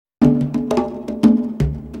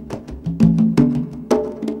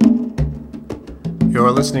You're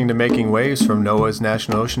listening to Making Waves from NOAA's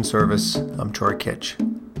National Ocean Service. I'm Troy Kitch.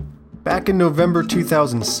 Back in November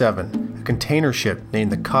 2007, a container ship named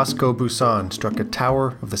the Cosco Busan struck a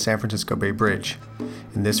tower of the San Francisco Bay Bridge,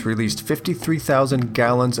 and this released 53,000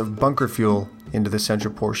 gallons of bunker fuel into the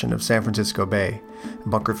central portion of San Francisco Bay.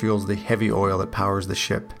 Bunker fuel is the heavy oil that powers the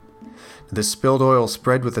ship. The spilled oil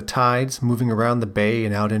spread with the tides, moving around the bay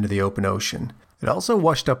and out into the open ocean. It also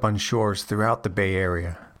washed up on shores throughout the Bay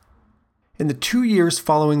Area. In the 2 years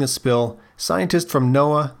following the spill, scientists from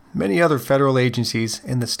NOAA, many other federal agencies,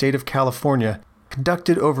 and the state of California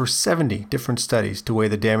conducted over 70 different studies to weigh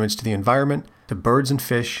the damage to the environment, to birds and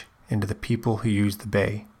fish, and to the people who use the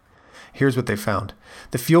bay. Here's what they found.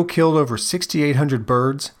 The fuel killed over 6,800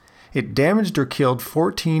 birds. It damaged or killed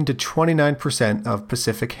 14 to 29% of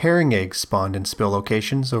Pacific herring eggs spawned in spill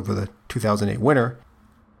locations over the 2008 winter.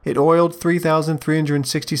 It oiled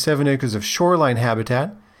 3,367 acres of shoreline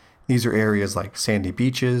habitat. These are areas like sandy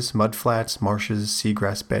beaches, mudflats, marshes,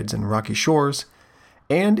 seagrass beds, and rocky shores.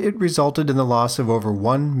 And it resulted in the loss of over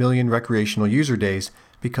 1 million recreational user days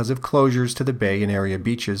because of closures to the bay and area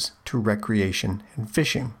beaches to recreation and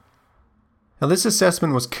fishing. Now, this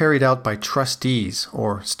assessment was carried out by trustees,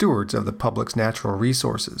 or stewards of the public's natural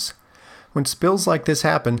resources. When spills like this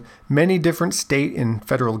happen, many different state and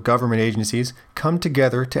federal government agencies come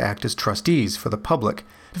together to act as trustees for the public,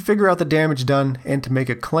 to figure out the damage done and to make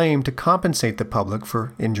a claim to compensate the public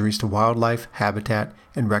for injuries to wildlife, habitat,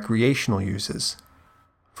 and recreational uses.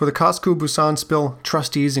 For the Cosco Busan spill,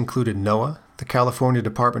 trustees included NOAA, the California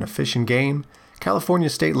Department of Fish and Game, California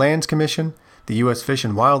State Lands Commission, the U.S. Fish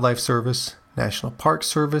and Wildlife Service, National Park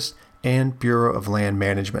Service, and Bureau of Land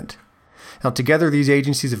Management. Now, together, these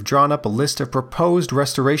agencies have drawn up a list of proposed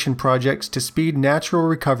restoration projects to speed natural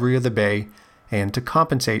recovery of the bay and to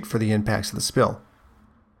compensate for the impacts of the spill.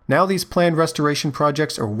 Now, these planned restoration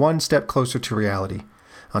projects are one step closer to reality.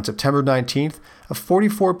 On September 19th, a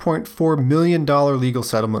 $44.4 million legal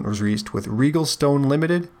settlement was reached with Regal Stone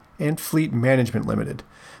Limited and Fleet Management Limited.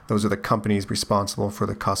 Those are the companies responsible for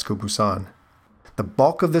the Cosco Busan. The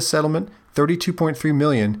bulk of this settlement, $32.3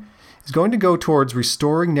 million, is going to go towards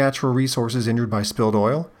restoring natural resources injured by spilled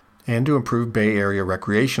oil and to improve Bay Area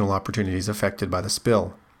recreational opportunities affected by the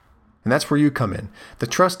spill. And that's where you come in. The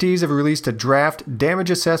trustees have released a draft damage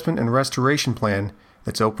assessment and restoration plan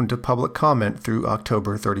that's open to public comment through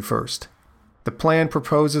October 31st. The plan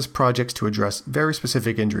proposes projects to address very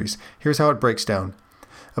specific injuries. Here's how it breaks down.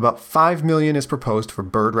 About $5 million is proposed for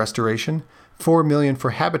bird restoration, $4 million for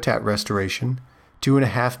habitat restoration,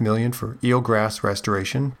 $2.5 million for eelgrass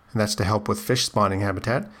restoration, and that's to help with fish spawning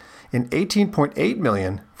habitat, and $18.8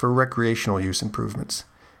 million for recreational use improvements.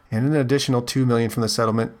 And an additional $2 million from the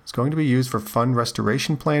settlement is going to be used for fund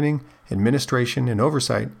restoration planning, administration, and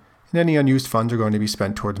oversight, and any unused funds are going to be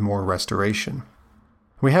spent towards more restoration.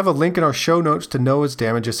 We have a link in our show notes to NOAA's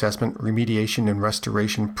Damage Assessment, Remediation, and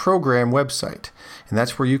Restoration Program website, and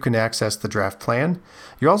that's where you can access the draft plan.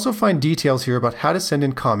 You'll also find details here about how to send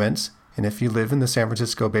in comments, and if you live in the San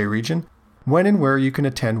Francisco Bay region, when and where you can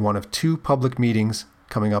attend one of 2 public meetings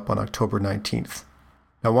coming up on October 19th.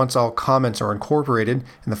 Now, once all comments are incorporated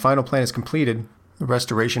and the final plan is completed, the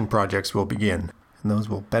restoration projects will begin, and those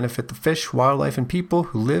will benefit the fish, wildlife, and people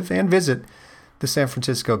who live and visit the San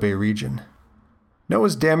Francisco Bay region.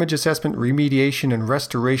 NOAA's Damage Assessment, Remediation, and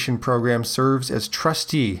Restoration Program serves as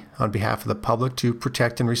trustee on behalf of the public to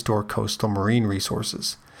protect and restore coastal marine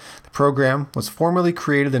resources. The program was formally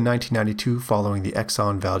created in 1992 following the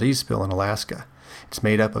Exxon Valdez spill in Alaska. It's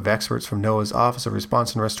made up of experts from NOAA's Office of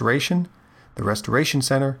Response and Restoration, the Restoration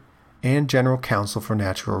Center, and General Counsel for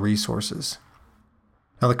Natural Resources.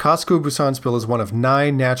 Now, the Cosco Busan spill is one of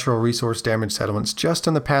 9 natural resource damage settlements just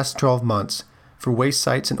in the past 12 months for waste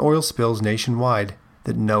sites and oil spills nationwide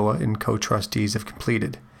that NOAA and co-trustees have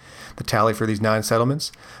completed. The tally for these 9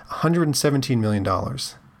 settlements, $117 million.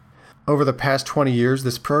 Over the past 20 years,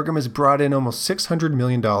 this program has brought in almost $600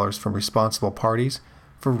 million from responsible parties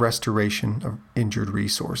for restoration of injured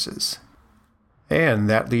resources. And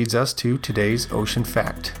that leads us to today's Ocean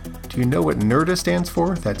Fact. Do you know what NRDA stands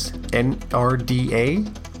for? That's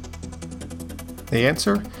NRDA. The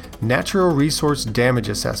answer? Natural Resource Damage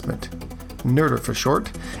Assessment. NRDA for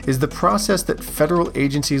short, is the process that federal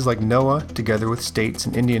agencies like NOAA, together with states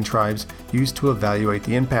and Indian tribes, use to evaluate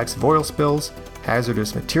the impacts of oil spills,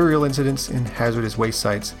 hazardous material incidents, and hazardous waste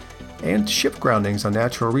sites, and ship groundings on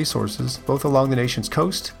natural resources, both along the nation's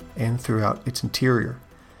coast and throughout its interior.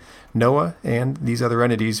 NOAA and these other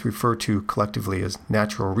entities, referred to collectively as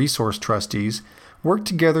natural resource trustees, work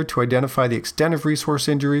together to identify the extent of resource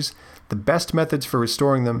injuries, the best methods for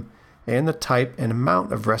restoring them, and the type and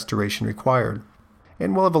amount of restoration required.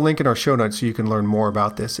 And we'll have a link in our show notes so you can learn more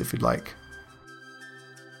about this if you'd like.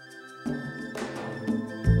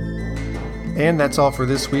 And that's all for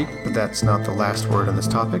this week, but that's not the last word on this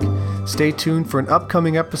topic. Stay tuned for an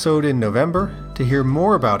upcoming episode in November to hear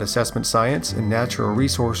more about assessment science and natural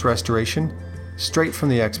resource restoration, straight from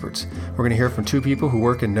the experts. We're going to hear from two people who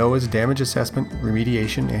work in NOAA's Damage Assessment,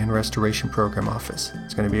 Remediation, and Restoration Program Office.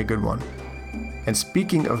 It's going to be a good one. And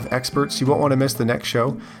speaking of experts, you won't want to miss the next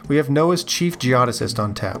show. We have NOAA's chief geodesist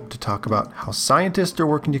on tap to talk about how scientists are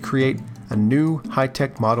working to create a new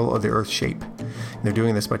high-tech model of the Earth's shape. And they're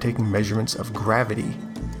doing this by taking measurements of gravity.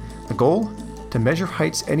 The goal? To measure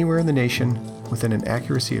heights anywhere in the nation within an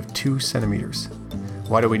accuracy of 2 centimeters.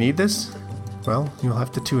 Why do we need this? Well, you'll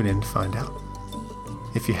have to tune in to find out.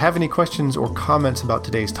 If you have any questions or comments about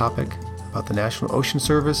today's topic, about the National Ocean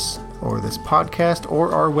Service, or this podcast,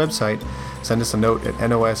 or our website, send us a note at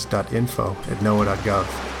nos.info@noaa.gov.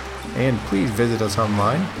 And please visit us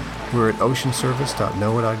online. We're at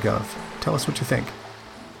oceanservice.noaa.gov. Tell us what you think.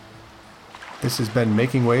 This has been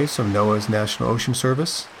Making Waves from NOAA's National Ocean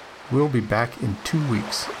Service. We'll be back in 2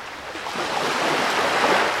 weeks.